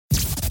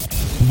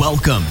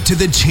Welcome to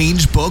the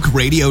Change Book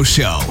Radio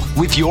Show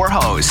with your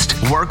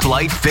host,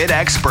 work-life fit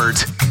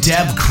expert,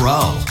 Deb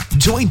Crow.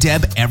 Join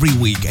Deb every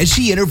week as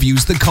she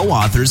interviews the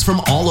co-authors from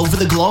all over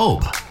the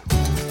globe.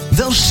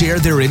 They'll share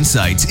their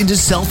insights into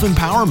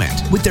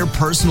self-empowerment with their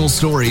personal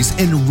stories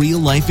and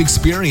real-life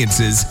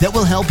experiences that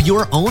will help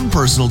your own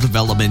personal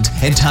development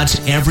and touch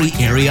every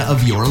area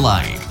of your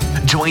life.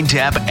 Join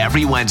Deb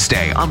every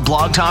Wednesday on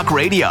Blog Talk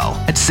Radio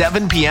at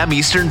 7 p.m.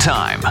 Eastern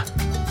Time.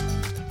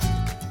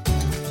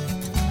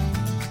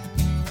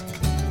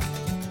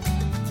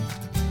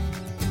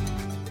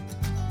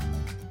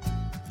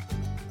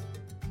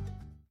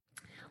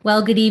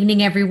 Well, good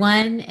evening,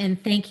 everyone,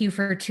 and thank you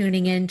for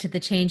tuning in to the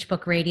Change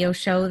Book Radio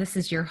Show. This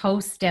is your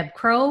host, Deb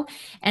Crow,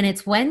 and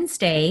it's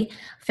Wednesday,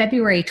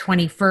 February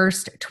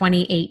 21st,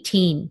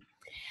 2018.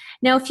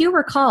 Now, if you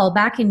recall,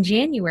 back in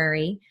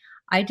January,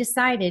 I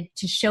decided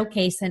to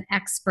showcase an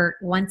expert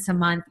once a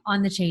month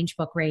on the Change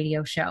Book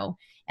Radio Show,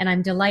 and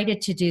I'm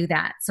delighted to do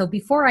that. So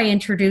before I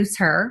introduce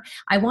her,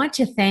 I want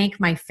to thank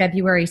my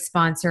February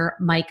sponsor,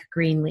 Mike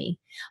Greenlee.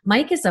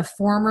 Mike is a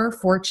former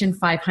Fortune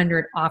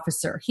 500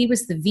 officer. He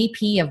was the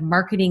VP of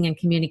Marketing and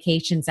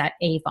Communications at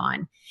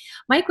Avon.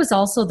 Mike was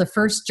also the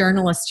first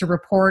journalist to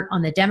report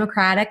on the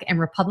Democratic and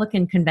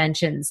Republican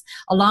conventions,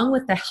 along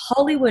with the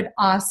Hollywood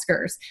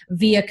Oscars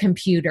via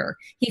computer.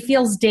 He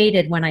feels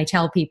dated when I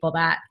tell people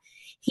that.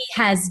 He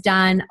has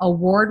done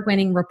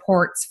award-winning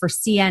reports for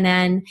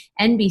CNN,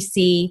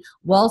 NBC,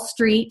 Wall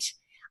Street,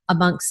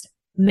 amongst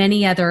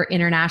many other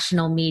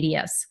international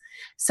medias.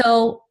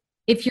 So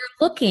if you're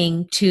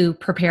looking to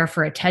prepare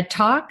for a TED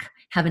Talk,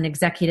 have an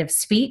executive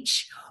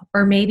speech,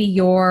 or maybe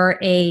you're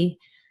a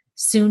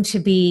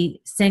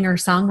soon-to-be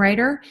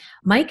singer-songwriter,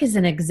 Mike is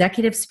an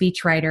executive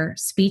speechwriter,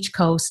 speech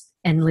coach,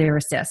 and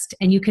lyricist,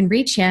 and you can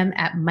reach him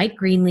at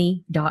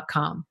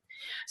mikegreenlee.com.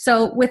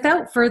 So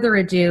without further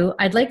ado,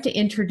 I'd like to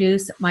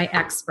introduce my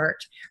expert.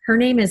 Her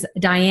name is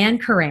Diane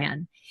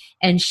Curran,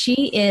 and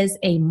she is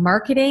a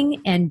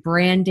marketing and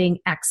branding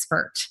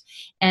expert.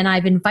 And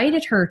I've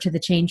invited her to the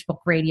Change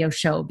Book Radio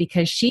Show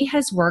because she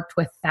has worked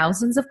with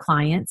thousands of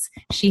clients.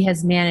 She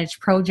has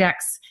managed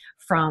projects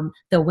from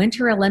the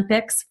Winter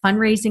Olympics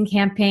fundraising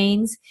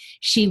campaigns.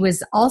 She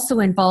was also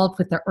involved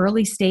with the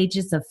early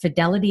stages of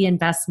Fidelity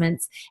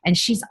Investments, and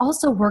she's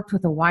also worked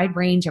with a wide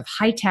range of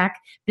high-tech,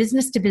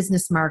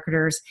 business-to-business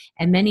marketers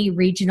and many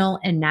regional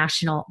and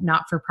national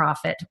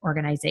not-for-profit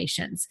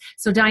organizations.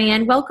 So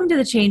Diane, welcome to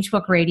the Change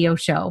Book Radio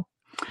Show.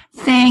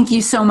 Thank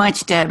you so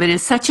much, Deb. It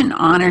is such an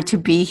honor to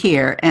be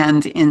here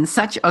and in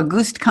such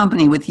august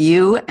company with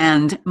you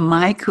and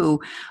Mike,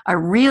 who are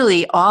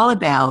really all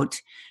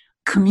about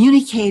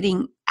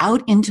communicating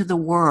out into the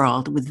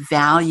world with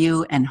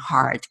value and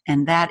heart.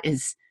 And that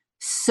is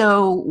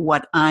so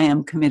what I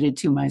am committed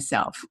to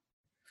myself.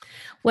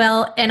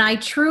 Well, and I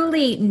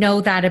truly know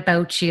that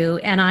about you,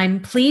 and I'm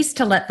pleased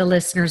to let the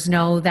listeners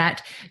know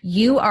that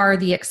you are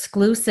the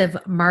exclusive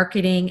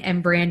marketing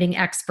and branding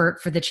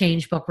expert for the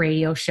Change Book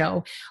Radio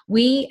Show.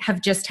 We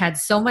have just had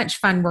so much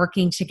fun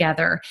working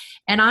together,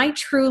 and I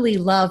truly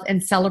love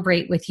and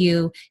celebrate with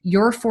you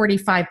your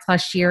 45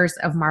 plus years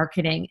of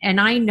marketing. And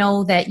I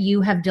know that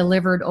you have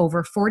delivered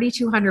over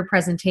 4,200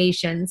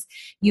 presentations.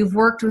 You've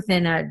worked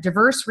within a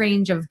diverse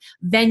range of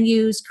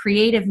venues,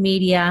 creative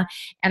media,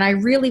 and I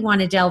really want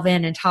to delve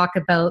in and talk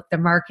about the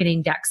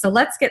marketing deck. So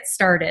let's get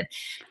started.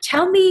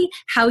 Tell me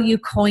how you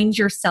coined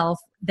yourself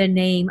the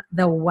name,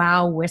 the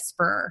Wow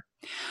Whisperer.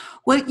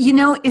 Well, you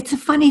know, it's a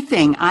funny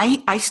thing.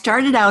 I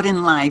started out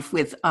in life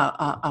with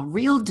a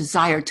real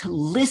desire to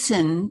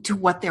listen to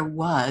what there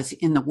was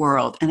in the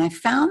world. And I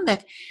found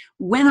that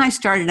when I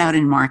started out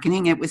in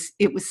marketing, it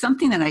was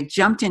something that I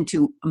jumped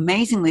into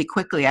amazingly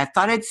quickly. I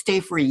thought I'd stay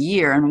for a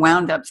year and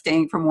wound up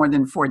staying for more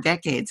than 4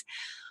 decades.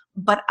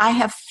 But I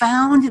have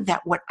found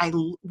that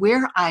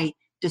where I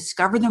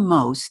discover the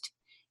most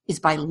is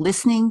by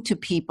listening to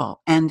people.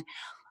 And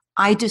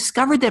I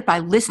discovered that by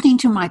listening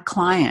to my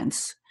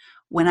clients,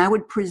 when I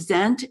would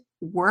present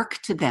work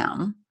to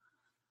them,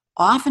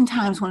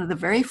 oftentimes one of the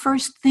very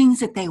first things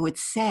that they would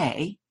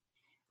say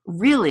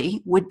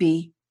really would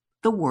be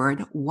the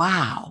word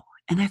wow.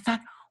 And I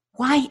thought,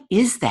 why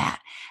is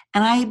that?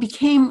 And I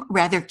became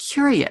rather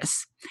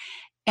curious.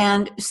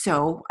 And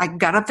so I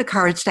got up the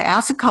courage to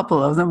ask a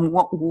couple of them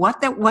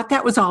what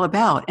that was all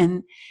about.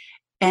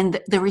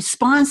 And the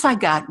response I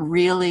got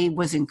really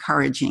was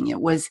encouraging. It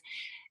was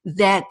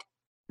that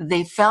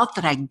they felt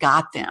that I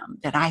got them,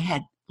 that I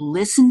had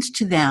listened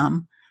to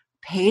them,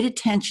 paid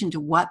attention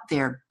to what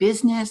their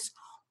business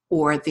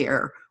or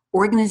their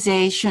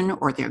organization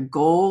or their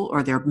goal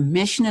or their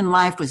mission in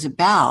life was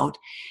about,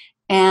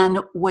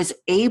 and was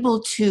able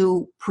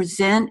to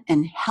present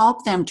and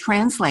help them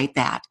translate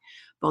that,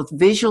 both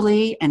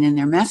visually and in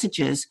their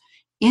messages,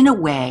 in a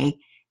way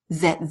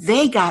that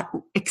they got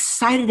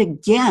excited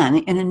again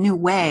in a new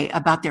way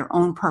about their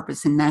own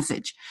purpose and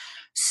message.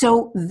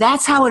 So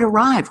that's how it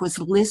arrived, was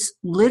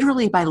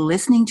literally by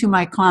listening to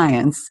my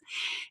clients.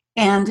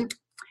 And,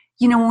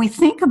 when we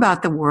think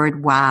about the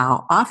word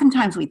wow,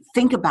 oftentimes we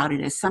think about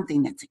it as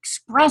something that's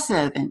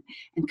expressive and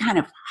kind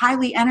of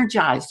highly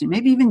energized and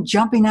maybe even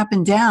jumping up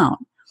and down.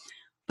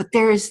 But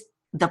there's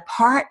the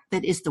part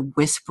that is the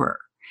whisper.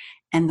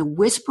 And the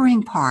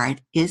whispering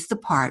part is the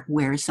part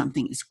where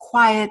something is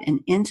quiet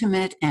and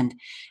intimate and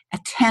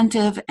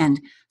attentive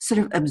and sort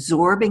of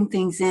absorbing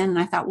things in. And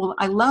I thought, well,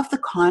 I love the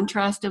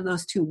contrast of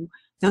those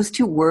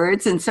two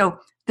words. And so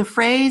the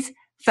phrase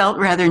felt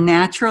rather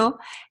natural.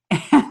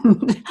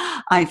 And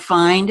I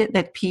find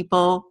that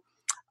people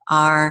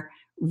are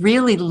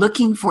really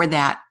looking for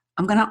that,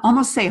 I'm going to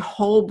almost say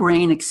whole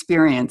brain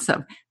experience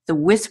of the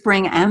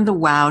whispering and the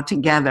wow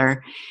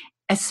together,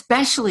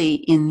 especially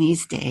in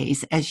these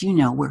days, as you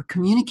know, where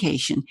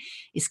communication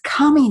is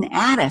coming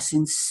at us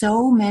in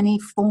so many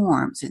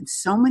forms, in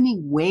so many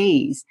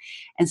ways,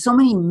 and so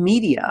many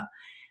media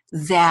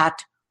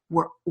that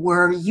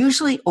we're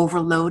usually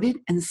overloaded.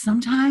 And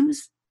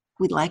sometimes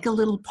we'd like a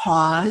little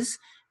pause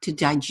to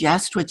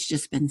digest what's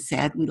just been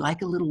said. We'd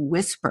like a little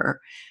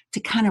whisper to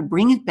kind of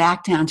bring it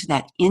back down to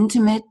that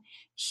intimate,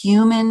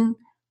 human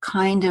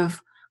kind of,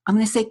 I'm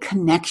going to say,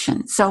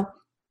 connection. So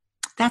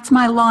that's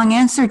my long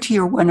answer to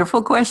your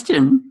wonderful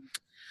question.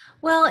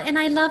 Well, and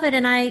I love it.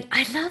 And I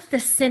love the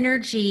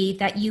synergy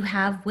that you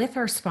have with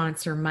our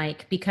sponsor,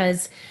 Mike,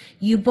 because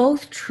you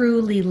both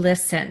truly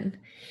listen.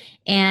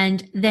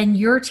 And then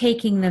you're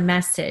taking the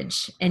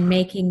message and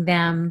making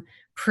them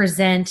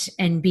present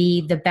and be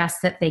the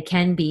best that they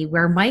can be,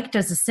 where Mike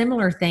does a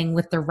similar thing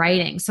with the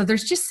writing. So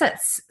there's just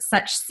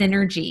such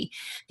synergy.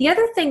 The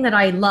other thing that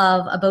I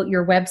love about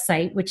your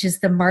website, which is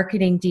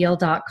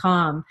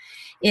themarketingdeal.com,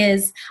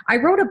 is I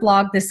wrote a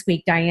blog this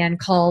week, Diane,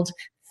 called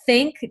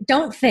Think,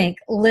 Don't Think,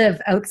 Live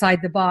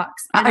Outside the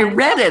Box. And I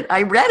read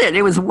it.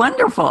 It was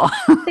wonderful.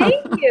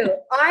 Thank you.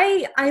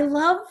 I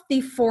love the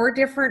 4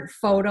 different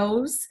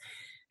photos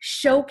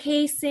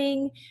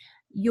showcasing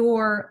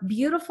your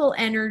beautiful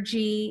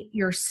energy,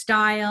 your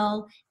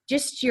style,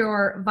 just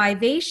your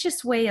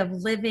vivacious way of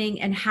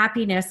living and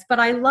happiness. But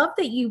I love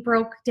that you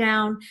broke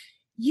down,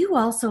 you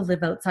also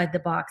live outside the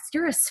box.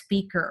 You're a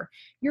speaker,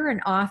 you're an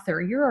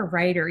author, you're a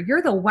writer,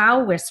 you're the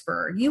wow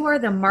whisperer, you are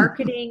the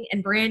marketing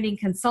and branding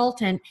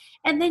consultant,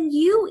 and then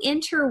you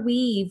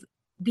interweave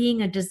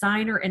being a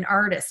designer and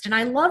artist. And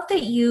I love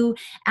that you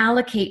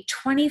allocate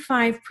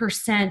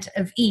 25%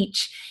 of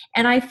each.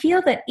 And I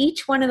feel that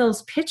each one of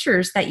those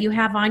pictures that you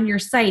have on your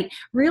site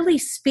really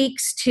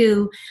speaks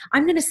to,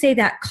 I'm going to say,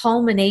 that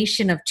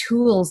culmination of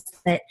tools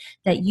that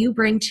you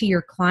bring to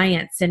your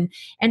clients. And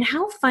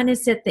how fun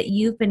is it that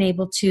you've been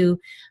able to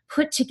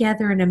put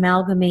together and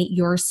amalgamate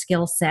your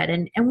skill set?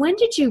 And when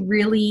did you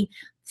really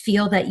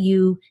feel that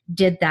you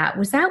did that?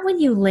 Was that when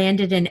you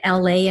landed in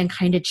LA and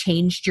kind of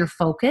changed your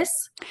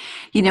focus?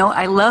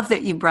 I love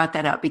that you brought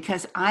that up,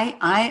 because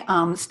I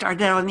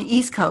started out on the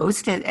East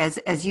Coast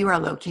as you are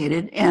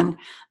located, and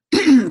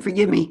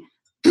forgive me,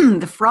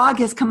 the frog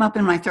has come up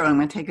in my throat. I'm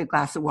going to take a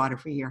glass of water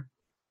for you.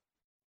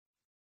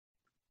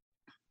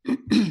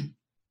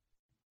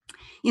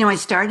 I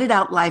started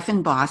out life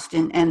in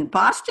Boston, and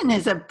Boston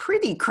is a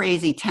pretty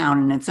crazy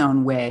town in its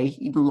own way.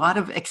 A lot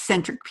of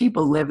eccentric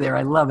people live there.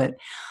 I love it.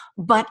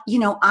 But,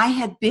 I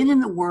had been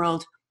in the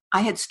world.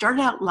 I had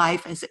started out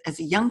life as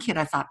a young kid.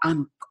 I thought,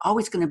 I'm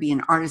always going to be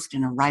an artist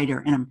and a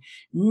writer, and I'm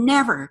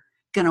never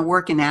going to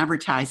work in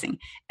advertising.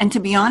 And to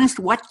be honest,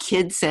 what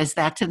kid says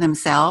that to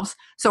themselves?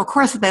 So, of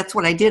course, that's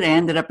what I did. I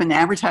ended up in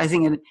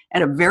advertising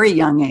at a very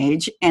young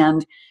age,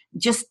 and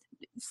just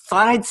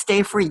thought I'd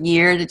stay for a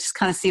year to just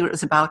kind of see what it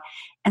was about.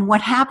 And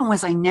what happened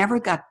was I never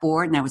got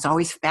bored, and I was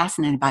always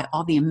fascinated by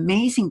all the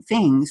amazing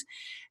things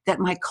that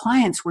my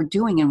clients were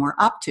doing and were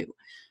up to.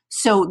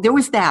 So there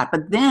was that.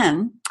 But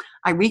then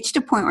I reached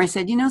a point where I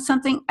said,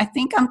 something, I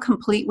think I'm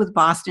complete with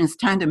Boston. It's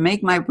time to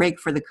make my break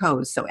for the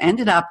coast. So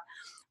ended up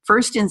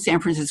first in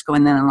San Francisco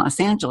and then in Los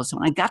Angeles.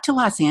 When I got to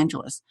Los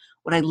Angeles,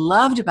 what I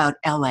loved about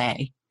LA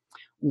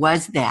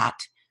was that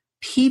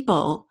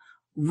people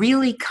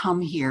really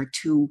come here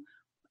to,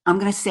 I'm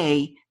going to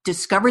say,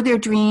 discover their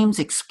dreams,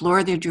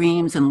 explore their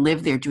dreams, and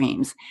live their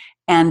dreams.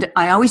 And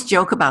I always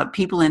joke about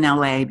people in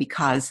LA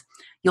because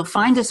you'll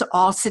find us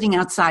all sitting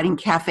outside in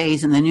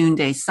cafes in the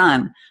noonday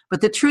sun.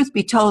 But the truth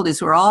be told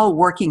is we're all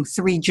working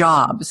 3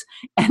 jobs.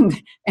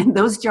 And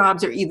those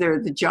jobs are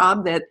either the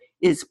job that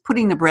is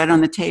putting the bread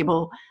on the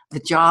table, the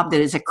job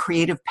that is a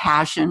creative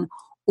passion,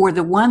 or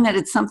the one that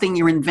it's something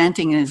you're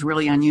inventing and is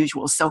really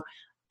unusual. So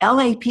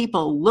LA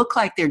people look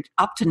like they're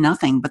up to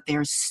nothing, but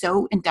they're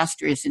so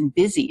industrious and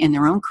busy in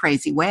their own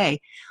crazy way.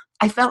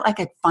 I felt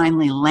like I'd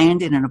finally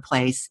landed in a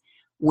place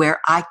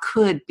where I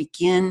could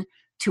begin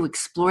to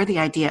explore the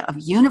idea of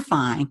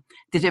unifying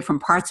the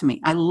different parts of me.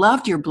 I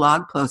loved your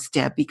blog post,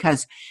 Deb,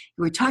 because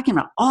you were talking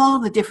about all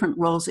the different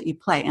roles that you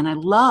play. And I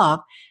love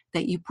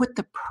that you put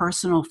the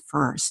personal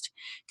first.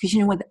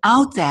 Because,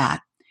 without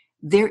that,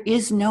 there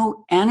is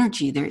no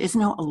energy, there is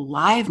no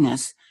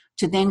aliveness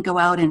to then go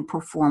out and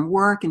perform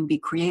work and be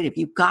creative.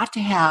 You've got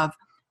to have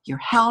your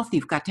health.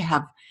 You've got to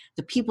have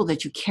the people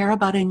that you care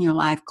about in your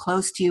life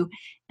close to you.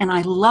 And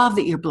I love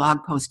that your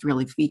blog post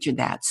really featured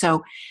that.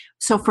 So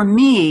for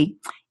me,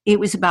 it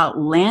was about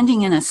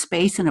landing in a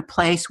space and a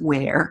place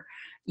where,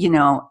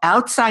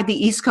 outside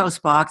the East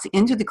Coast box,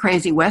 into the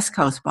crazy West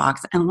Coast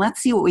box, and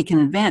let's see what we can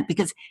invent,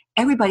 because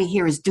everybody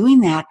here is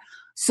doing that.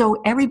 So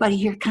everybody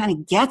here kind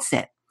of gets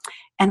it.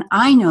 And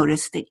I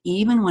noticed that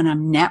even when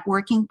I'm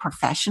networking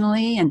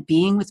professionally and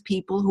being with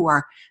people who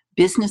are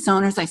business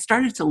owners, I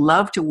started to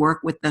love to work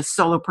with the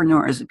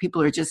solopreneurs. The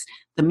people who are just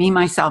the me,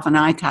 myself, and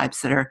I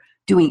types that are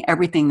doing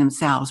everything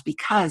themselves,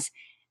 because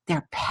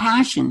their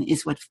passion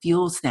is what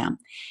fuels them.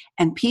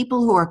 And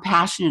people who are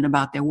passionate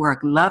about their work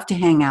love to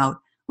hang out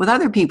with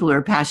other people who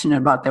are passionate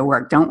about their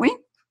work, don't we?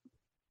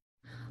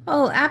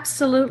 Oh,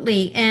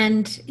 absolutely.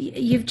 And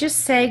you've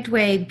just segued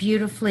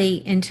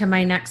beautifully into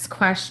my next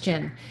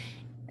question.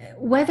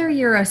 Whether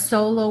you're a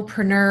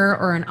solopreneur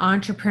or an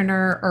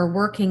entrepreneur or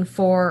working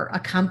for a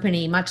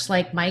company, much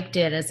like Mike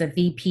did as a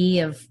VP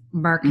of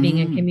marketing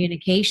and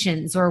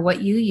communications, or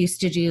what you used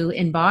to do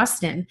in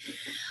Boston,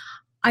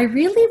 I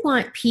really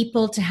want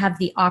people to have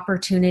the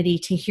opportunity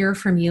to hear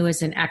from you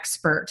as an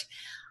expert.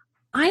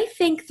 I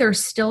think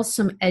there's still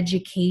some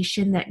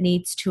education that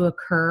needs to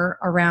occur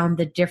around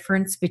the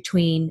difference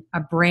between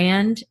a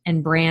brand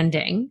and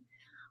branding.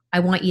 I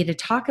want you to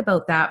talk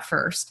about that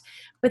first,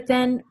 but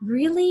then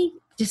really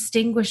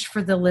distinguish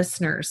for the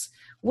listeners,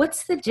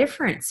 what's the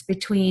difference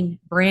between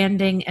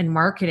branding and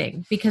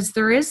marketing? Because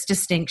there is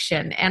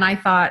distinction. And I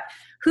thought,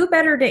 who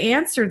better to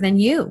answer than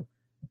you?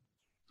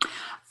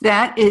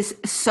 That is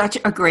such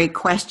a great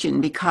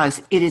question,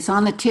 because it is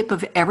on the tip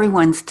of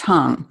everyone's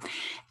tongue.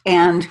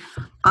 And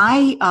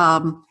I,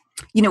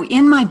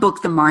 in my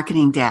book, The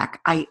Marketing Deck,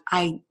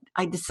 I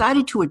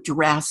decided to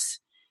address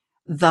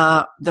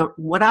the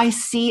what I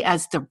see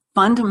as the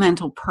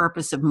fundamental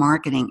purpose of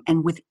marketing.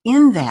 And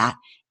within that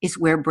is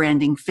where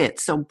branding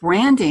fits. So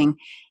branding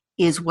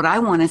is what I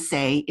want to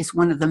say is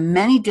one of the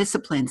many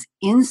disciplines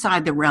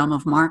inside the realm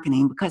of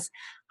marketing, because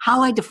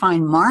how I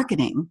define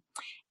marketing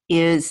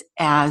is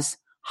as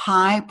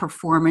high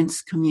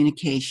performance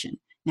communication.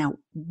 Now,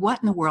 what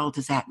in the world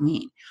does that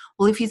mean?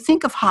 Well, if you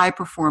think of high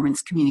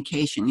performance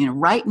communication,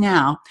 right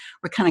now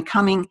we're kind of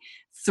coming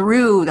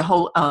through the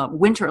whole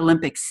Winter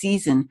Olympics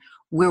season,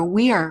 where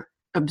we are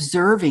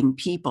observing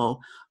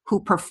people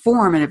who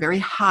perform at a very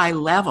high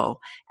level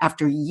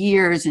after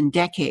years and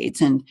decades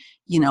and,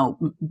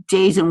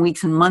 days and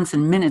weeks and months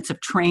and minutes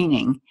of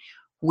training,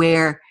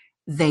 where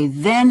they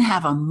then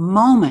have a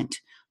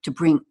moment to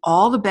bring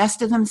all the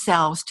best of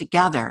themselves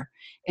together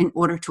in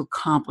order to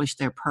accomplish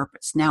their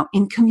purpose. Now,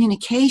 in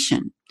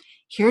communication,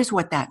 here's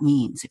what that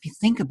means. If you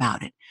think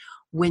about it,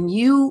 when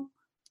you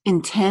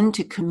intend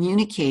to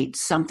communicate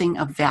something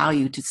of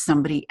value to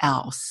somebody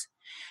else,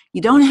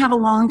 you don't have a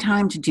long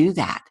time to do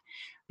that,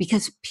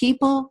 because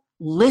people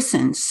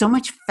listen so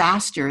much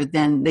faster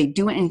than they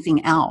do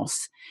anything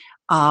else.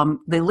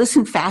 They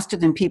listen faster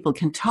than people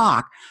can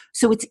talk.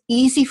 So it's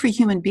easy for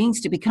human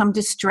beings to become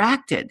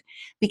distracted,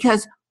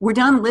 because we're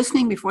done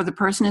listening before the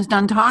person is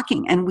done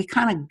talking. And we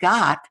kind of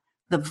got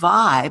the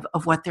vibe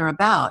of what they're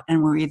about.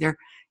 And we're either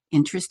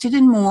interested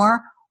in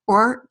more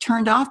or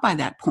turned off by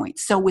that point.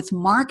 So with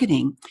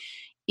marketing,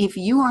 if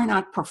you are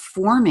not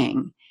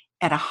performing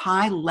at a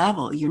high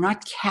level, you're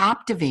not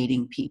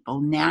captivating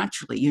people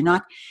naturally. You're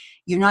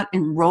not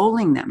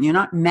enrolling them. You're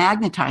not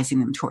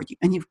magnetizing them toward you.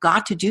 And you've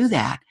got to do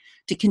that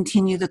to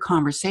continue the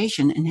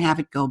conversation and have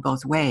it go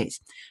both ways.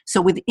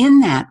 So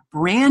within that,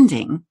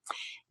 branding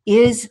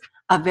is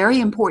a very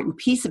important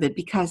piece of it,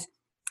 because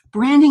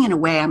branding, in a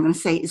way, I'm going to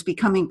say, is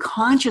becoming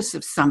conscious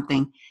of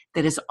something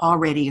that is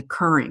already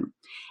occurring.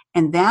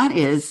 And that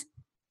is,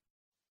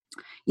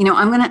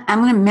 I'm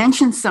going to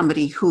mention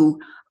somebody who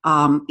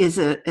is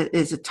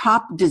a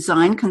top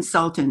design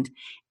consultant,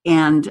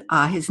 and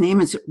his name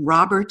is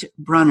Robert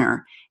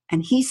Brunner.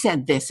 And he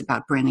said this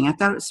about branding. I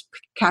thought it was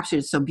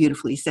captured so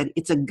beautifully. He said,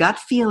 it's a gut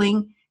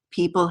feeling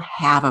people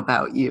have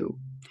about you.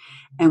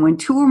 And when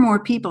two or more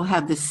people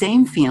have the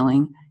same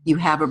feeling, you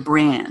have a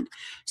brand.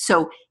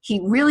 So he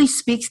really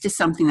speaks to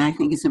something that I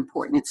think is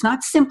important. It's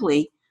not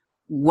simply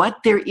what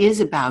there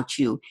is about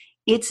you.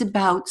 It's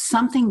about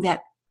something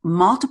that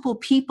multiple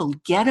people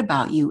get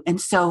about you. And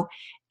so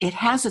it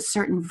has a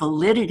certain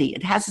validity.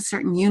 It has a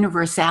certain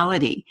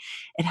universality.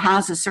 It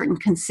has a certain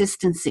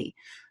consistency.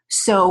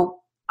 So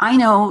I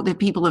know that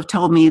people have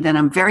told me that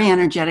I'm very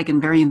energetic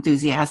and very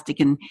enthusiastic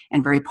and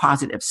very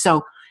positive.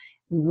 So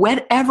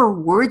whatever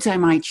words I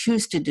might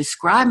choose to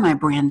describe my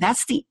brand,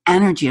 that's the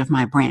energy of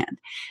my brand.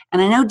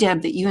 And I know,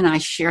 Deb, that you and I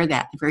share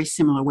that in a very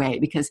similar way,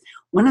 because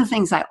one of the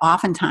things I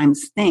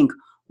oftentimes think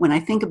when I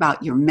think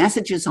about your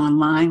messages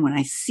online, when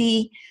I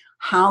see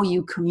how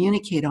you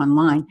communicate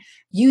online,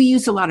 you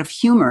use a lot of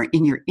humor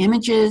in your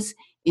images,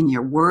 in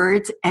your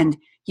words, and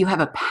you have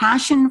a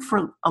passion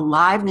for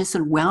aliveness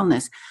and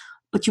wellness,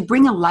 but you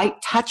bring a light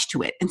touch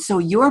to it. And so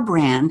your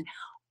brand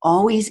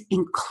always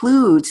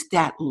includes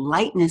that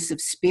lightness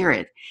of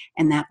spirit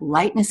and that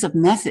lightness of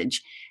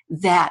message,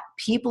 that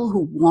people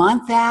who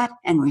want that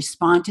and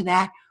respond to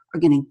that are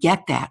going to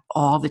get that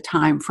all the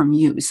time from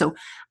you. So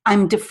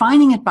I'm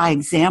defining it by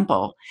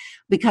example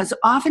because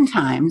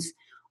oftentimes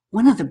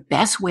one of the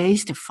best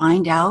ways to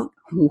find out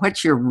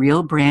what your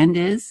real brand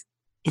is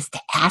to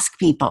ask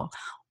people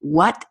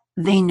what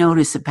they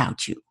notice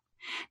about you.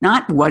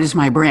 Not what is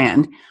my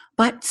brand,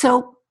 but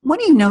so what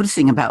are you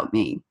noticing about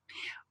me?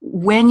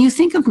 When you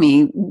think of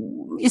me,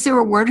 is there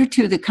a word or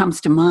two that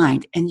comes to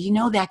mind? And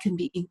that can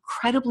be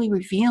incredibly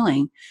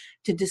revealing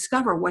to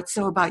discover what's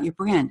so about your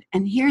brand.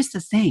 And here's the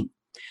thing.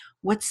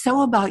 What's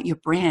so about your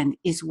brand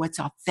is what's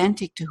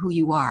authentic to who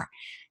you are.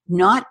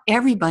 Not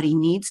everybody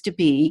needs to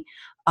be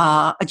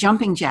a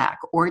jumping jack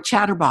or a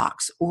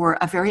chatterbox or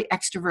a very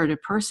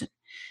extroverted person.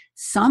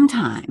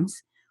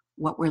 Sometimes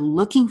what we're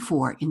looking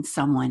for in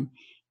someone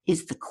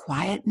is the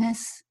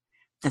quietness,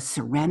 the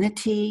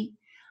serenity,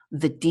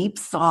 the deep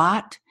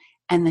thought,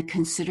 and the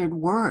considered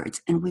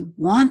words. And we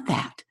want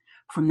that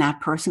from that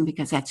person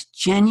because that's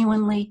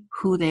genuinely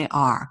who they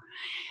are.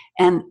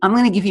 And I'm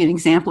going to give you an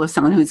example of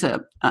someone who's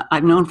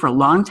I've known for a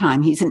long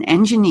time. He's an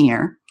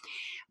engineer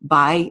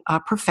by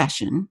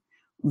profession,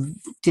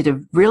 did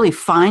a really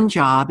fine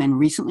job and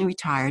recently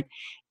retired.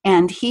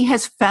 And he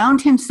has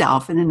found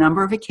himself in a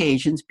number of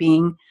occasions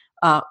being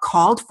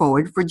called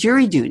forward for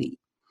jury duty.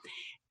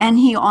 And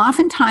he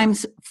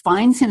oftentimes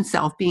finds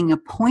himself being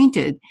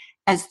appointed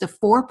as the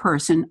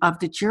foreperson of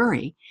the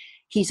jury.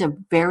 He's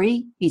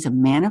a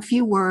man of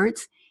few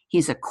words.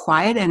 He's a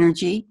quiet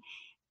energy.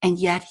 And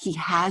yet he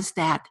has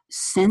that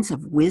sense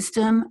of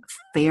wisdom,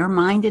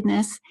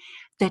 fair-mindedness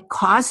that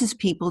causes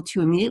people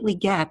to immediately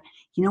get,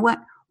 you know what?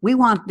 We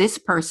want this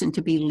person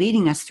to be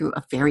leading us through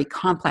a very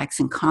complex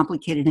and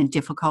complicated and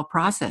difficult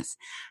process.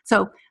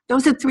 So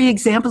those are 3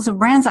 examples of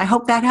brands. I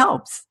hope that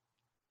helps.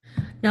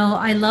 No,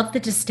 I love the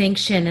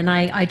distinction. And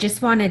I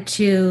just wanted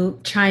to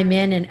chime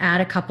in and add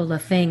a couple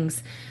of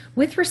things.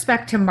 With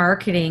respect to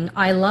marketing,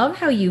 I love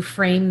how you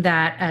frame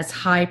that as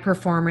high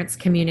performance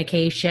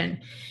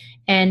communication.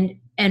 And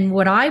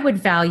what I would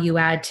value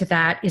add to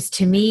that is,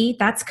 to me,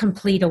 that's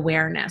complete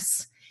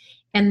awareness.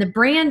 And the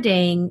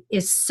branding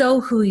is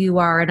so who you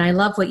are. And I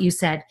love what you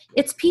said.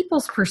 It's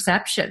people's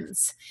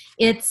perceptions.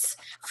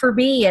 For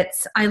me,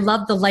 I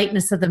love the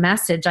lightness of the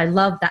message. I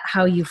love that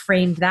how you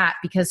framed that,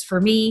 because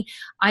for me,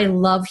 I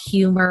love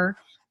humor,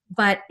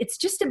 but it's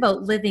just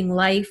about living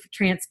life,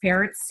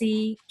 transparent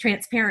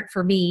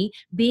for me,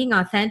 being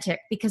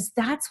authentic, because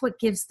that's what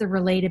gives the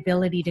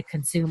relatability to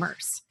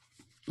consumers.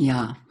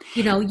 Yeah.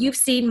 You've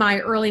seen my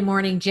early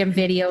morning gym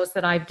videos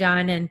that I've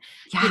done, and,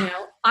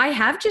 I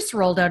have just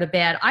rolled out of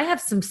bed. I have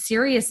some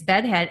serious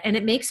bedhead, and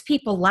it makes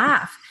people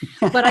laugh.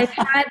 But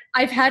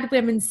I've had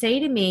women say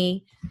to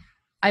me,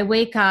 I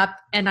wake up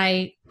and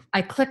I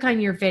click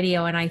on your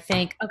video and I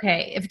think,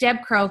 okay, if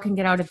Deb Crow can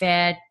get out of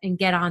bed and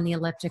get on the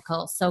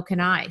elliptical, so can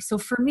I. So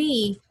for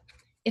me,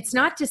 it's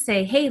not to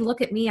say, hey,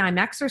 look at me, I'm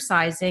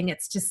exercising.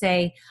 It's to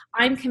say,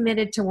 I'm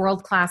committed to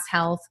world-class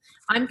health.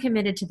 I'm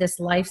committed to this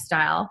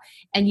lifestyle.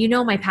 And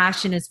my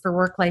passion is for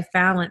work-life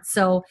balance.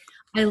 So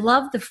I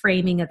love the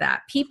framing of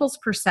that. People's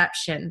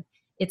perception.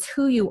 It's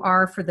who you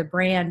are for the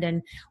brand.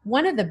 And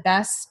one of the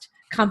best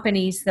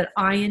companies that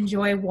I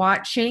enjoy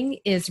watching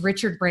is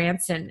Richard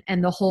Branson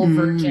and the whole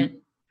Virgin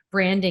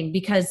branding,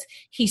 because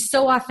he's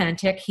so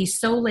authentic. He's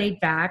so laid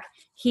back.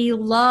 He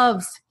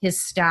loves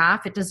his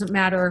staff. It doesn't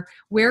matter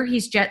where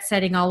he's jet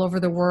setting all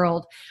over the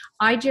world.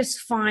 I just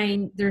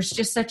find there's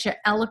just such an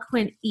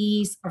eloquent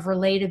ease of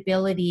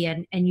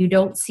relatability, and you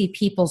don't see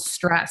people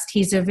stressed.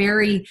 He's a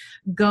very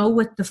go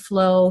with the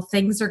flow,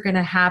 things are going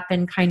to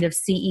happen kind of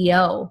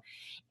CEO.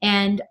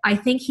 And I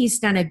think he's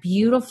done a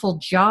beautiful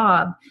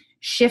job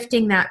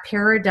shifting that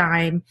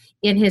paradigm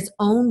in his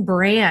own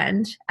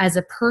brand as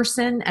a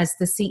person, as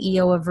the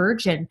CEO of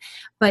Virgin.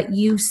 But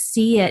you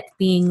see it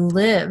being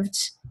lived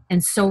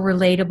and so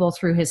relatable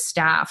through his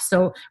staff.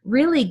 So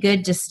really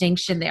good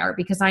distinction there,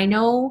 because I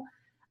know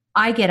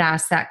I get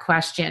asked that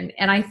question.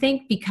 And I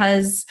think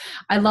because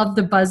I love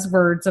the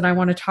buzzwords, and I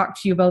want to talk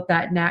to you about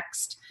that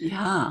next.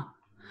 Yeah.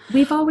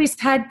 We've always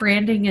had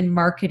branding and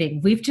marketing.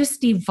 We've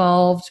just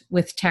evolved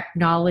with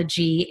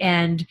technology,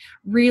 and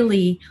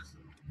really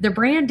the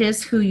brand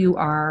is who you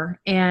are.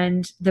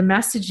 And the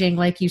messaging,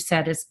 like you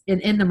said, is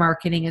in the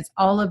marketing is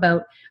all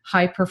about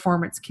high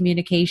performance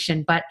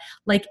communication. But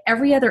like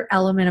every other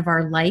element of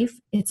our life,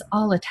 it's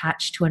all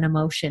attached to an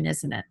emotion,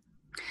 isn't it?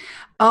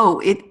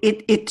 Oh,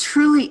 it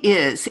truly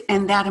is.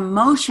 And that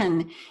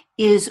emotion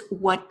is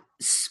what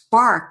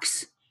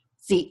sparks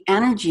the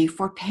energy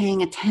for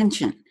paying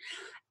attention.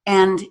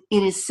 And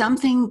it is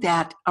something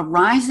that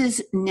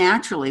arises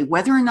naturally,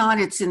 whether or not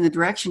it's in the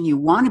direction you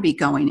want to be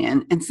going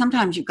in. And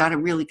sometimes you've got to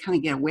really kind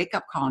of get a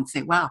wake-up call and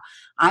say, wow,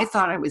 I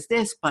thought I was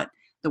this, but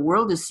the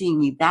world is seeing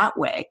me that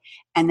way.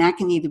 And that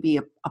can either be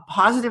a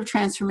positive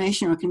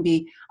transformation, or it can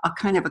be a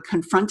kind of a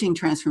confronting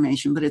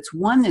transformation. But it's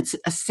one that's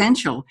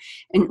essential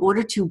in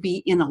order to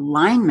be in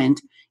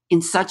alignment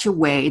in such a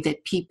way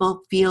that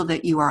people feel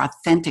that you are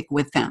authentic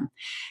with them.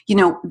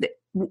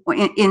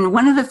 in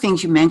one of the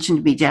things you mentioned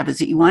to me, Deb, is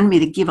that you wanted me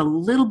to give a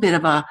little bit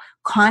of a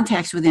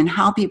context within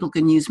how people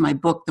can use my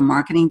book, The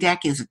Marketing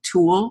Deck, as a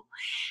tool.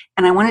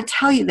 And I want to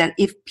tell you that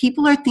if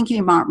people are thinking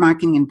about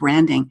marketing and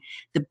branding,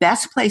 the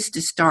best place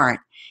to start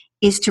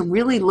is to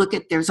really look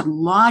at, there's a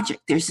logic,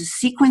 there's a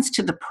sequence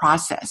to the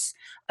process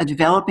of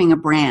developing a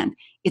brand.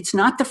 It's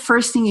not the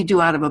first thing you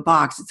do out of a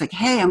box. It's like,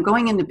 hey, I'm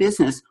going into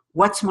business.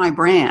 What's my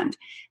brand?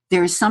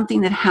 There is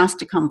something that has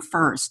to come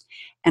first.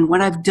 And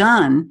what I've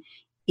done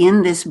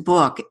in this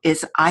book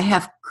is I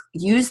have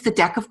used the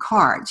deck of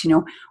cards. You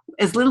know,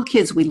 as little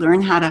kids, we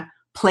learn how to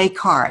play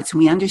cards.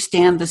 We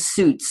understand the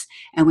suits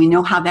and we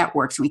know how that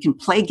works. We can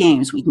play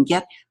games. We can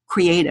get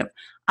creative.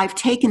 I've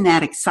taken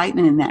that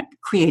excitement and that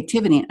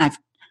creativity and I've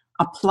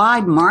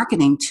applied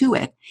marketing to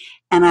it.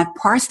 And I've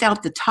parsed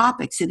out the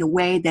topics in a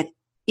way that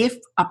if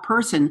a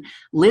person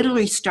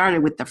literally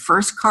started with the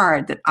first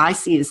card that I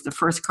see as the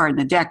first card in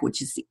the deck,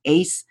 which is the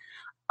Ace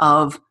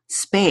of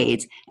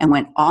Spades, and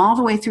went all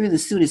the way through the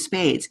suit of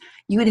spades,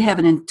 you would have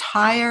an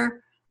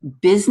entire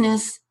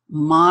business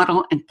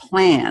model and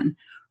plan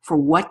for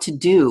what to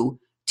do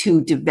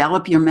to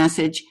develop your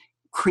message,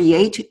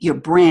 create your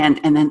brand,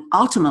 and then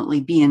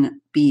ultimately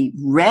be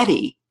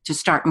ready to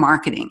start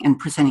marketing and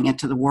presenting it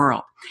to the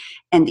world.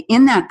 And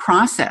in that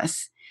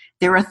process,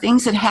 there are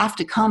things that have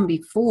to come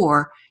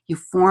before you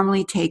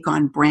formally take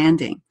on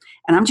branding.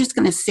 And I'm just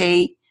going to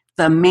say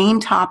the main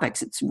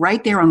topics. It's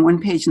right there on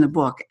one page in the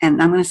book.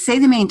 And I'm going to say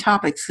the main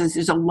topics because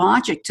there's a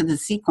logic to the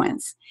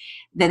sequence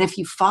that if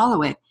you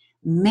follow it,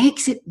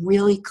 makes it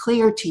really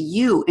clear to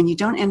you and you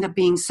don't end up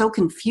being so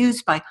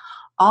confused by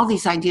all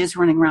these ideas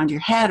running around your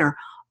head or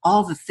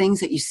all the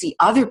things that you see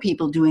other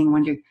people doing,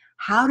 wondering,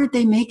 how did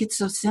they make it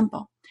so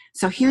simple?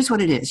 So here's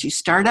what it is. You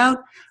start out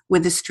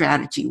with a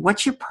strategy.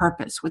 What's your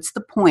purpose? What's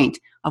the point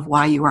of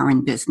why you are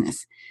in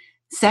business?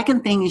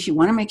 Second thing is you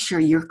want to make sure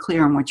you're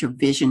clear on what your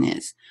vision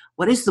is.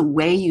 What is the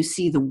way you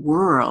see the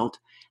world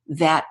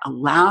that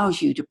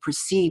allows you to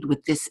proceed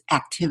with this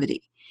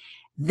activity?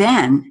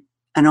 Then,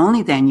 and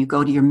only then, you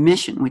go to your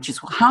mission, which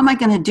is, well, how am I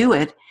going to do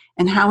it?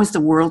 And how is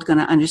the world going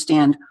to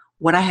understand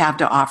what I have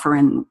to offer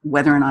and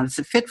whether or not it's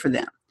a fit for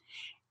them?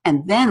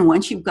 And then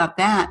once you've got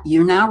that,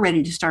 you're now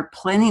ready to start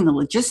planning the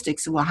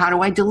logistics of, well, how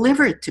do I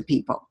deliver it to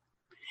people?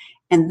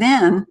 And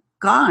then,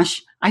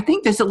 gosh, I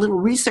think there's a little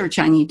research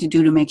I need to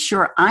do to make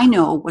sure I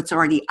know what's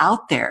already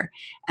out there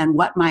and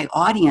what my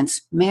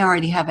audience may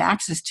already have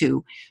access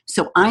to,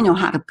 so I know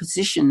how to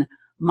position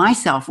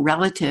myself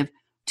relative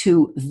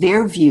to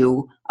their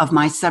view of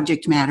my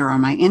subject matter or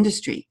my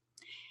industry.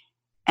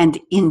 And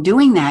in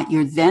doing that,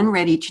 you're then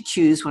ready to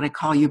choose what I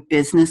call your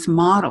business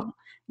model.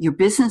 Your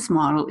business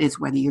model is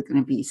whether you're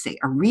going to be, say,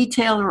 a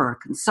retailer or a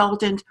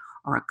consultant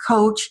or a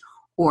coach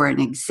or an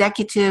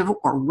executive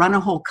or run a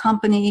whole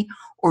company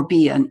or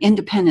be an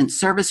independent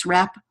service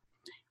rep.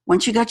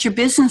 Once you got your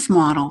business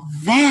model,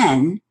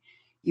 then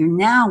you're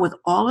now with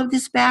all of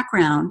this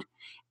background,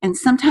 and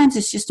sometimes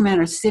it's just a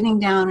matter of sitting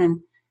down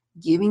and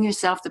giving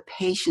yourself the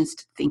patience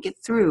to think it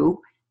through,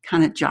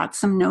 kind of jot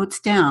some notes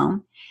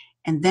down,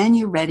 and then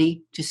you're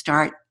ready to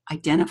start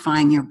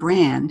identifying your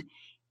brand,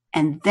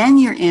 and then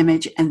your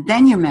image, and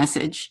then your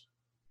message.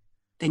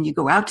 Then you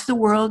go out to the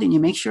world and you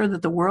make sure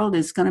that the world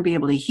is going to be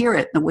able to hear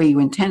it the way you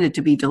intend it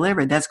to be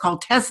delivered. That's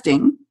called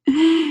testing.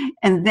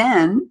 And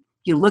then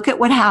you look at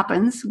what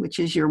happens, which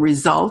is your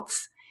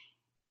results.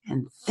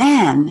 And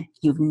then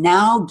you've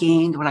now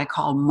gained what I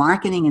call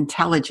marketing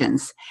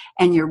intelligence.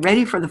 And you're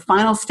ready for the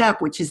final step,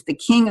 which is the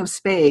king of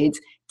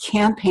spades,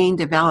 campaign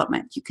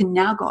development. You can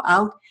now go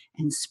out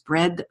and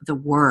spread the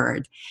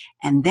word.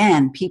 And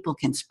then people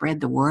can spread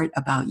the word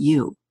about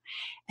you.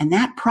 And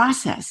that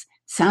process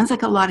sounds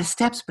like a lot of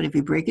steps, but if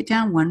you break it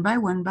down one by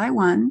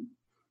one,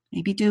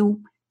 maybe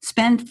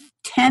spend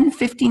 10,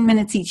 15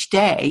 minutes each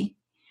day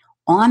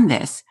on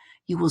this,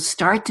 you will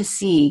start to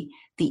see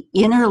the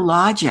inner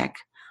logic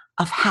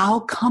of how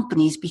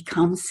companies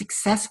become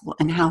successful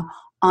and how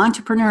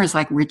entrepreneurs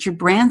like Richard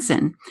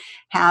Branson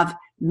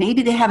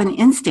maybe they have an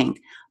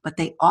instinct, but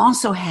they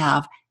also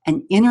have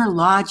an inner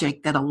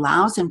logic that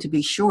allows them to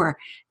be sure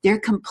they're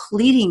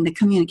completing the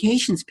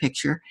communications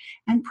picture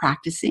and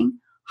practicing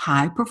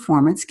high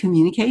performance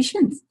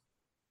communications.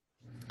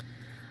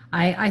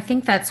 I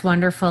think that's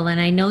wonderful.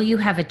 And I know you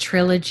have a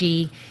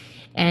trilogy,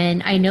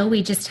 and I know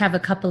we just have a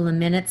couple of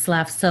minutes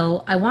left.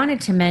 So I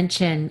wanted to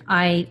mention,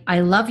 I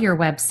love your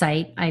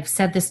website. I've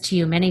said this to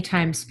you many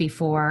times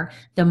before,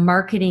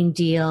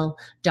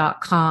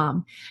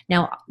 themarketingdeal.com.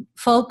 Now,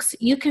 folks,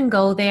 you can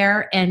go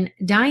there, and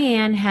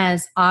Diane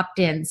has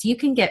opt-ins. You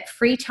can get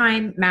free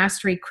time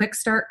mastery quick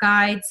start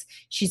guides.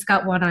 She's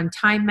got one on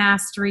time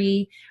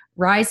mastery,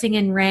 rising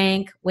in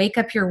rank, wake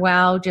up your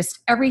wow, just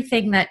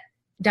everything that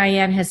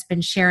Diane has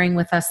been sharing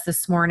with us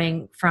this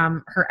morning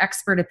from her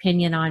expert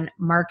opinion on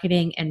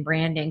marketing and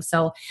branding.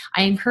 So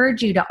I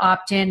encourage you to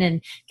opt in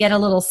and get a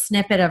little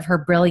snippet of her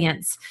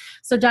brilliance.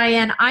 So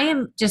Diane, I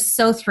am just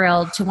so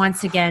thrilled to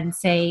once again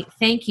say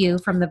thank you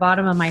from the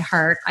bottom of my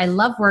heart. I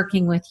love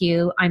working with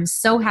you. I'm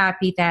so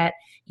happy that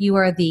You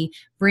are the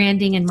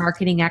branding and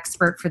marketing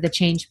expert for the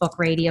Change Book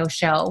Radio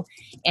Show.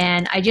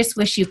 And I just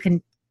wish you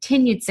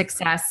continued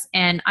success.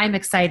 And I'm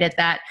excited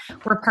that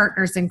we're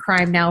partners in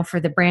crime now for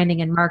the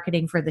branding and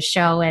marketing for the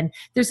show. And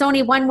there's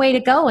only one way to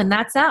go, and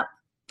that's up.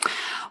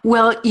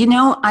 Well,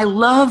 I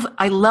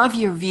love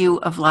your view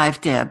of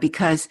life, Deb,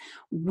 because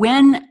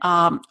when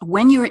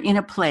you're in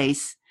a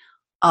place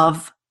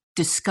of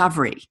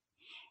discovery,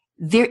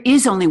 there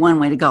is only one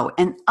way to go.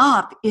 And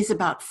up is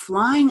about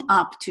flying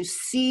up to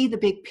see the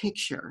big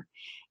picture.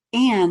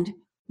 And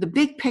the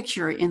big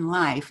picture in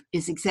life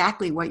is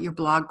exactly what your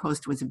blog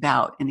post was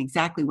about, and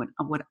exactly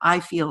what I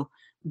feel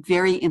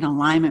very in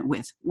alignment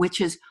with, which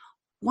is,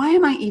 why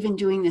am I even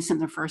doing this in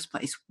the first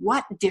place?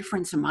 What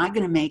difference am I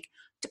going to make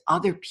to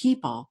other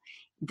people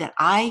that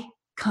I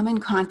come in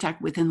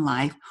contact with in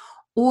life?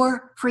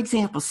 Or, for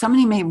example,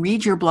 somebody may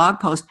read your blog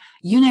post,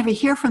 you never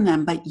hear from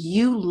them, but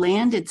you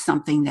landed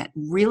something that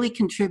really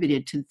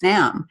contributed to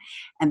them,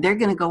 and they're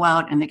going to go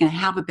out and they're going to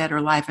have a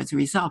better life as a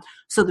result.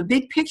 So the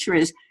big picture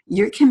is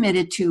you're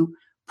committed to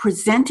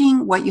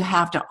presenting what you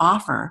have to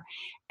offer,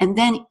 and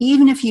then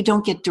even if you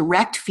don't get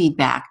direct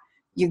feedback,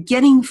 you're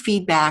getting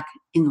feedback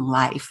in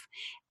life.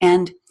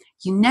 And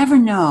you never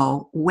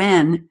know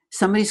when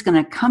somebody's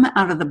going to come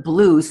out of the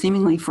blue,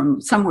 seemingly from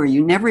somewhere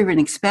you never even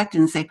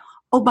expected, and say,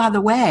 oh, by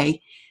the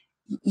way,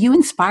 you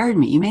inspired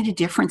me. You made a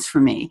difference for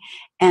me.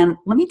 And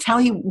let me tell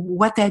you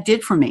what that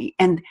did for me.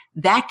 And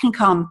that can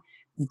come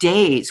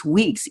days,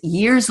 weeks,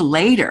 years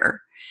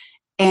later.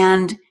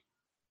 And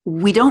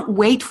we don't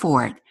wait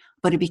for it,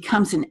 but it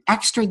becomes an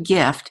extra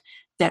gift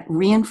that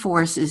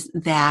reinforces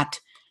that,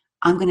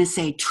 I'm going to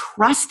say,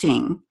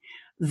 trusting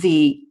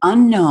the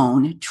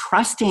unknown,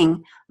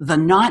 trusting the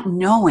not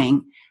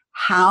knowing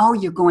how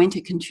you're going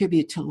to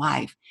contribute to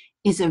life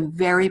is a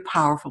very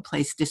powerful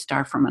place to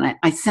start from. And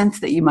I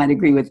sense that you might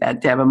agree with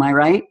that, Deb. Am I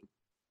right?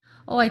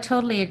 Oh, I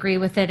totally agree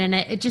with it. And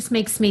it just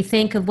makes me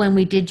think of when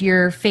we did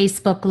your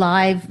Facebook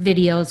Live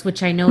videos,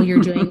 which I know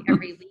you're doing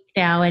every week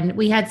now. And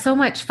we had so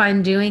much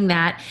fun doing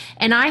that.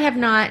 And I have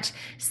not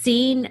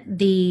seen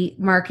the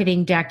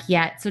marketing deck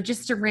yet. So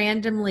just to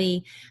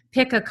randomly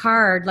pick a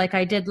card like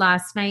I did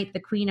last night, the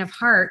Queen of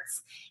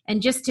Hearts,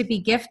 and just to be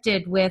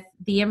gifted with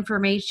the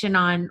information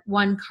on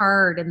one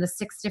card and the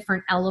 6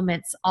 different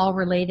elements all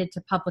related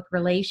to public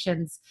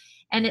relations.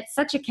 And it's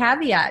such a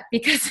caveat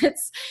because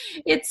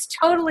it's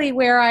totally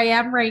where I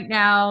am right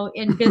now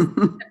in business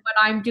and what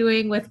I'm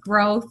doing with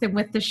growth and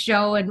with the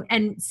show and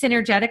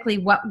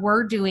synergetically what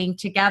we're doing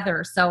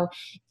together. So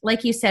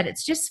like you said,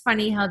 it's just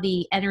funny how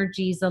the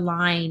energies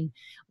align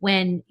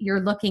when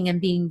you're looking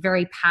and being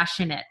very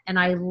passionate. And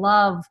I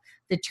love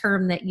the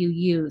term that you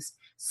used,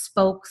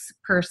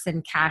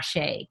 spokesperson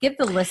cachet. Give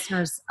the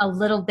listeners a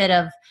little bit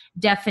of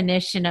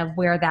definition of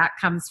where that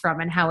comes from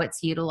and how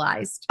it's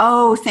utilized.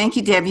 Oh, thank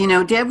you, Deb.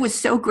 Deb was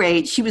so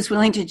great. She was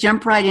willing to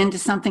jump right into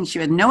something. She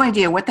had no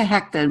idea what the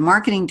heck the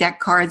marketing deck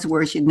cards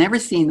were. She'd never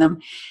seen them.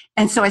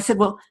 And so I said,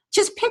 well,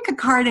 just pick a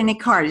card, any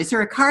card. Is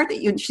there a card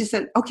that you, she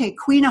said, okay,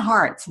 Queen of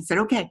Hearts. I said,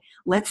 okay,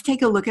 let's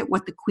take a look at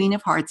what the Queen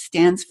of Hearts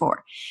stands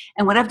for.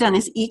 And what I've done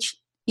is each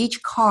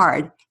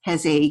card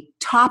has a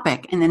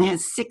topic and then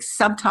has 6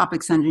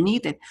 subtopics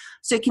underneath it.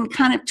 So you can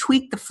kind of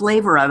tweak the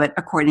flavor of it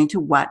according to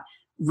what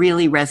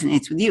really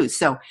resonates with you.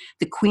 So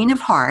the Queen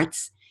of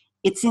Hearts,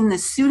 it's in the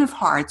suit of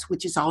hearts,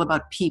 which is all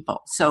about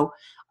people. So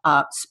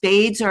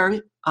spades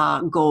are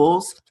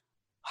goals,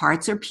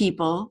 hearts are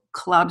people,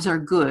 clubs are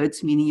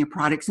goods, meaning your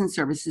products and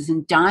services,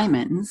 and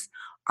diamonds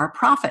are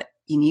profit.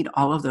 You need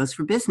all of those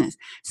for business.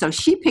 So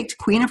she picked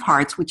Queen of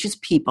Hearts, which is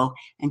people,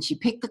 and she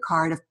picked the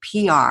card of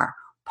PR,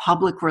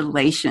 public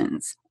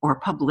relations or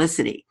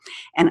publicity.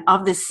 And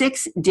of the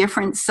 6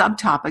 different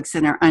subtopics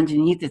that are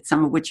underneath it,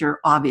 some of which are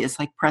obvious,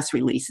 like press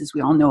releases,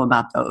 we all know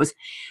about those.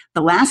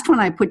 The last one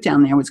I put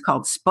down there was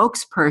called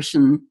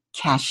spokesperson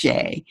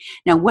cachet.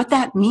 Now, what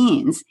that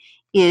means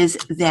is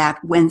that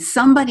when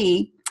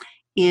somebody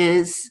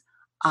is,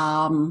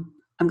 I'm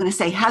going to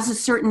say, has a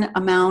certain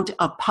amount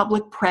of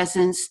public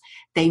presence,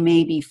 they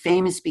may be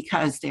famous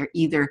because they're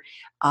either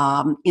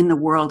in the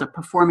world of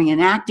performing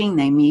and acting.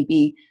 They may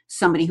be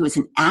somebody who is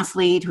an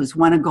athlete who's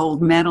won a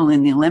gold medal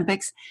in the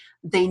Olympics.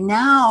 They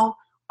now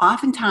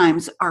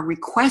oftentimes are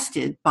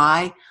requested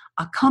by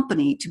a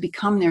company to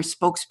become their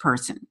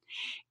spokesperson.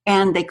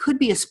 And they could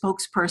be a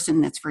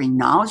spokesperson that's very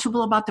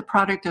knowledgeable about the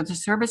product or the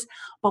service,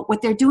 but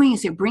what they're doing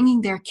is they're bringing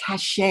their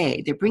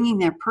cachet, they're bringing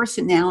their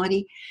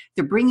personality,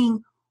 they're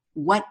bringing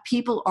what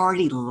people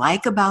already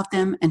like about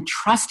them and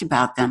trust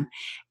about them,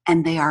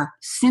 and they are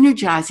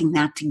synergizing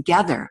that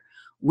together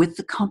with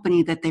the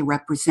company that they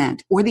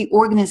represent or the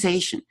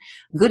organization.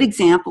 Good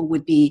example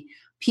would be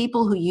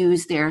people who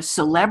use their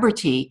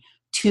celebrity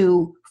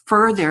to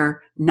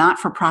further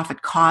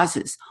not-for-profit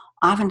causes.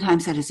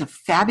 Oftentimes that is a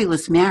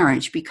fabulous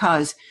marriage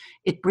because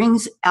it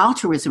brings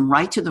altruism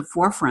right to the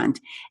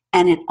forefront,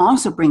 and it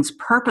also brings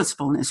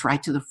purposefulness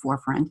right to the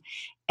forefront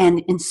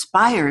and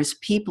inspires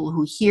people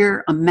who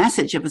hear a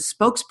message of a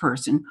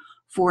spokesperson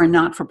for a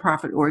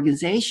not-for-profit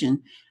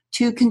organization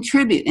to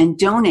contribute and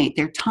donate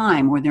their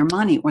time or their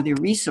money or their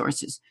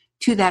resources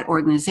to that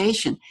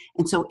organization.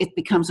 And so it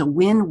becomes a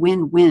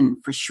win-win-win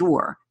for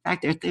sure. In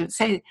fact, I'd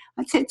say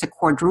it's a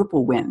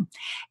quadruple win.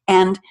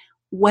 And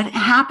what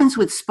happens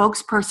with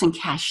spokesperson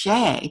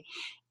cachet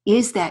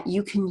is that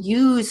you can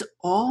use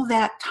all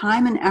that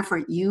time and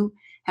effort you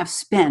have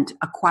spent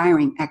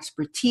acquiring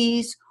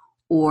expertise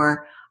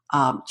or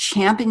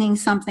championing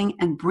something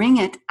and bring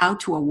it out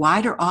to a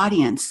wider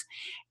audience.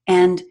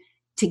 And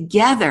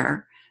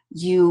together,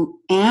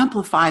 you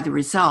amplify the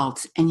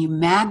results and you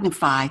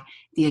magnify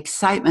the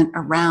excitement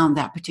around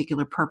that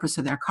particular purpose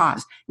of their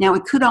cause. Now,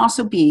 it could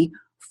also be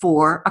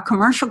for a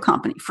commercial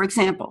company. For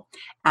example,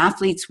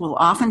 athletes will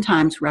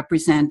oftentimes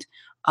represent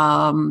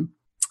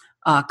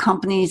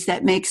companies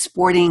that make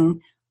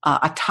sporting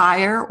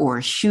attire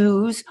or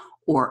shoes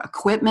or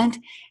equipment.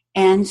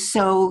 And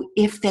so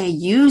if they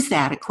use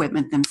that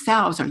equipment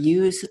themselves or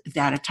use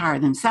that attire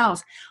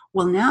themselves,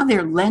 well, now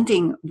they're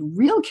lending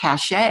real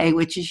cachet,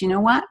 which is, you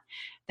know what?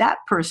 That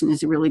person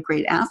is a really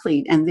great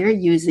athlete and they're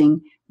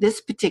using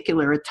this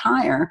particular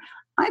attire.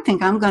 I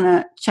think I'm going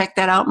to check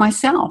that out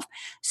myself.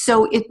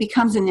 So it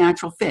becomes a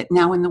natural fit.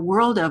 Now, in the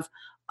world of,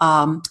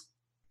 I'm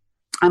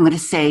going to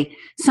say,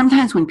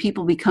 sometimes when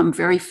people become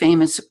very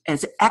famous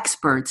as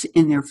experts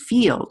in their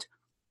field,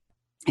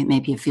 it may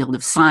be a field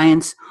of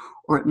science,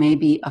 or it may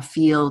be a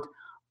field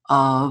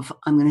of,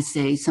 I'm going to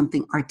say,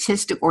 something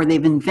artistic, or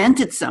they've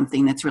invented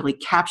something that's really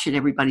captured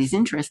everybody's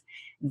interest.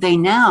 They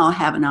now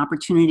have an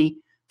opportunity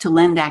to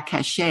lend that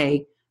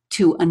cachet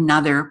to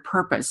another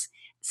purpose,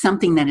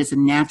 something that is a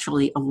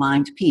naturally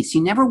aligned piece.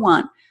 You never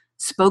want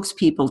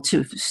spokespeople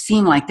to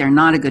seem like they're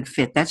not a good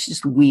fit. That's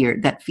just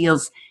weird. That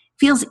feels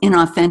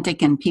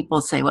inauthentic, and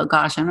people say, well,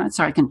 gosh, I'm not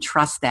sure I can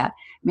trust that.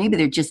 Maybe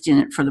they're just in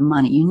it for the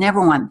money. You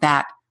never want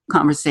that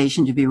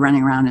conversation to be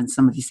running around in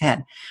somebody's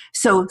head.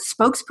 So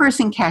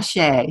spokesperson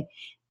cachet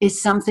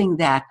is something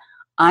that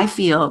I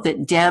feel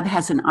that Deb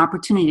has an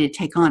opportunity to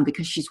take on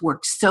because she's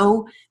worked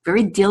so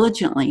very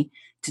diligently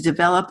to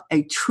develop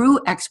a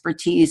true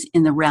expertise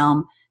in the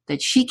realm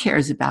that she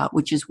cares about,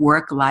 which is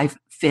work-life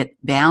fit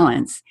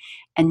balance.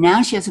 And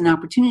now she has an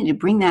opportunity to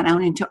bring that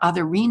out into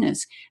other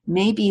arenas.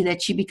 Maybe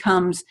that she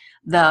becomes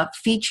the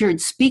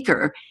featured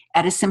speaker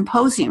at a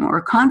symposium or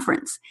a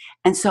conference.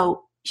 And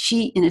so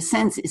she, in a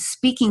sense, is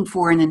speaking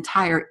for an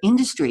entire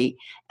industry,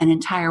 an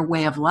entire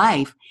way of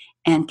life,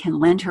 and can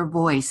lend her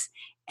voice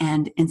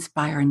and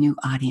inspire a new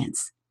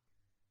audience.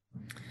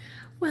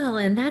 Well,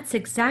 and that's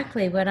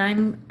exactly what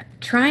I'm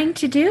trying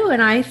to do.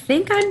 And I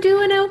think I'm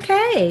doing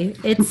okay.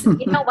 It's,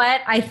 you know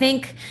what? I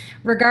think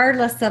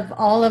regardless of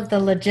all of the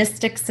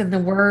logistics and the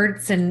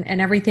words and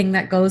everything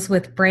that goes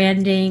with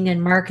branding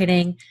and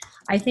marketing,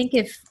 I think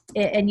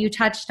and you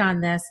touched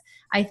on this,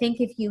 I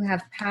think if you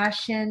have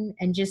passion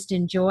and just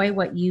enjoy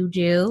what you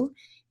do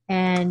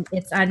and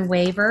it's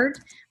unwavered,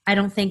 I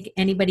don't think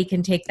anybody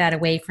can take that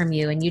away from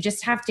you. And you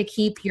just have to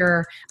keep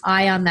your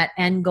eye on that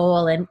end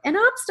goal. And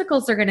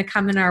obstacles are going to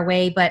come in our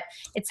way, but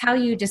it's how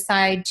you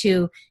decide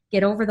to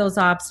get over those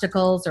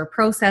obstacles or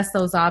process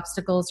those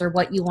obstacles or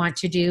what you want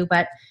to do.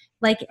 But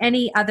like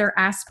any other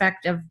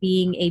aspect of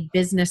being a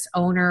business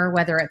owner,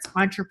 whether it's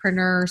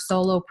entrepreneur,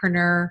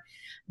 solopreneur,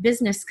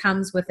 business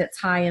comes with its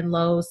high and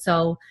lows.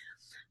 So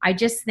I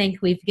just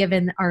think we've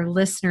given our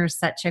listeners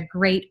such a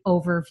great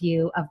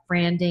overview of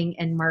branding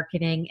and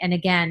marketing. And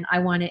again, I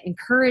want to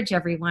encourage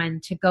everyone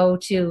to go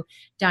to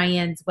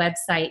Diane's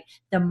website,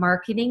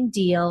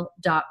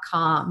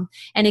 themarketingdeal.com.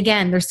 And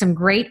again, there's some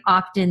great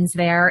opt-ins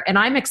there. And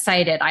I'm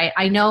excited.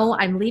 I know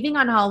I'm leaving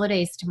on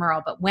holidays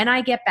tomorrow, but when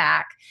I get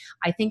back,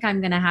 I think I'm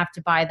going to have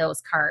to buy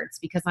those cards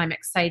because I'm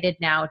excited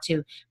now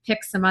to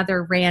pick some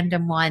other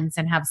random ones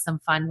and have some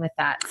fun with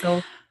that.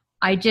 So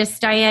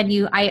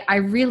Diane, I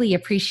really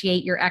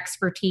appreciate your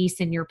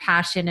expertise and your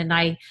passion. And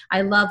I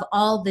love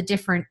all the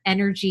different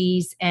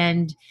energies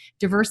and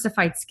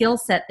diversified skill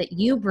set that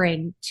you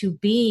bring to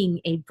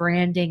being a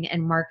branding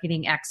and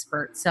marketing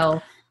expert.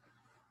 So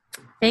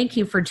thank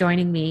you for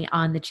joining me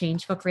on the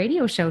Changebook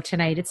Radio Show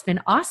tonight. It's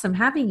been awesome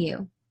having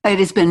you. It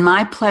has been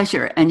my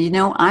pleasure. And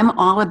I'm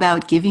all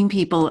about giving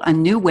people a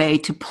new way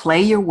to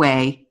play your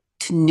way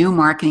to new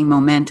marketing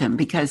momentum,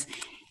 because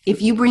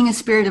if you bring a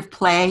spirit of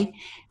play,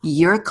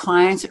 your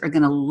clients are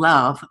going to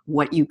love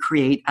what you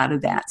create out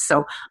of that.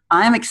 So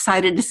I'm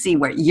excited to see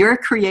what you're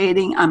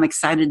creating. I'm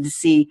excited to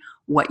see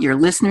what your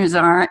listeners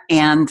are.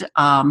 And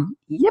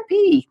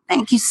yippee.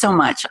 Thank you so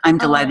much. I'm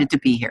delighted to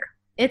be here.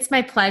 It's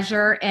my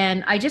pleasure.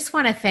 And I just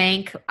want to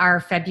thank our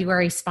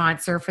February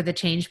sponsor for the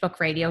Changebook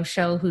Radio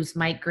Show, who's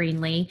Mike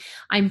Greenlee.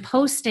 I'm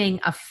posting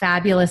a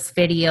fabulous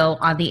video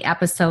on the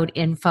episode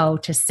info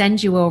to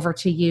send you over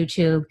to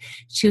YouTube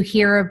to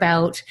hear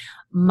about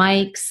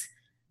Mike's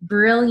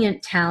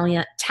brilliant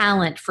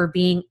talent for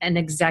being an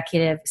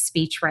executive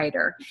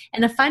speechwriter.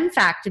 And a fun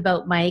fact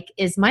about Mike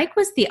is Mike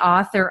was the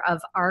author of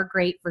Our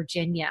Great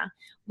Virginia,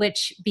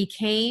 which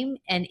became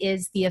and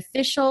is the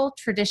official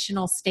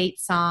traditional state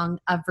song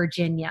of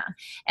Virginia.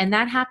 And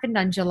that happened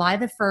on July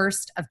the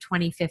 1st of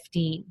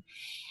 2015.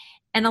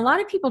 And a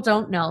lot of people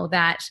don't know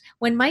that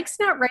when Mike's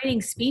not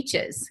writing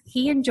speeches,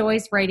 he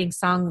enjoys writing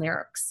song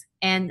lyrics.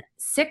 And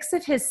 6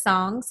 of his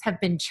songs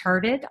have been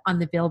charted on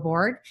the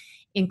Billboard,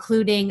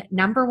 including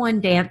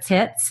 #1 dance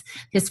hits.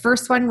 His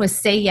first one was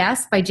Say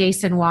Yes by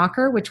Jason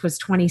Walker, which was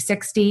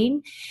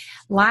 2016.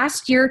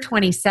 Last year,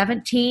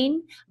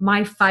 2017,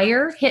 My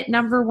Fire hit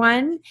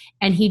 #1,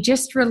 and he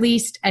just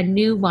released a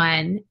new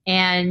one.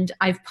 And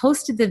I've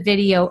posted the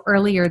video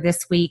earlier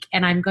this week,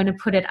 and I'm going to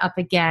put it up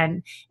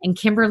again. And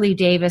Kimberly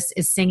Davis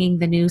is singing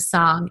the new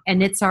song,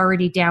 and it's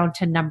already down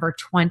to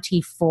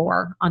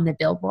 #24 on the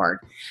Billboard.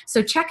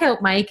 So check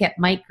out Mike at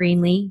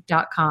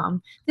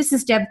MikeGreenlee.com. This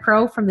is Deb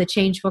Crow from the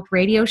Change Book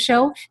Radio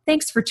Show.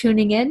 Thanks for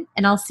tuning in,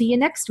 and I'll see you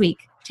next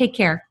week. Take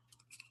care.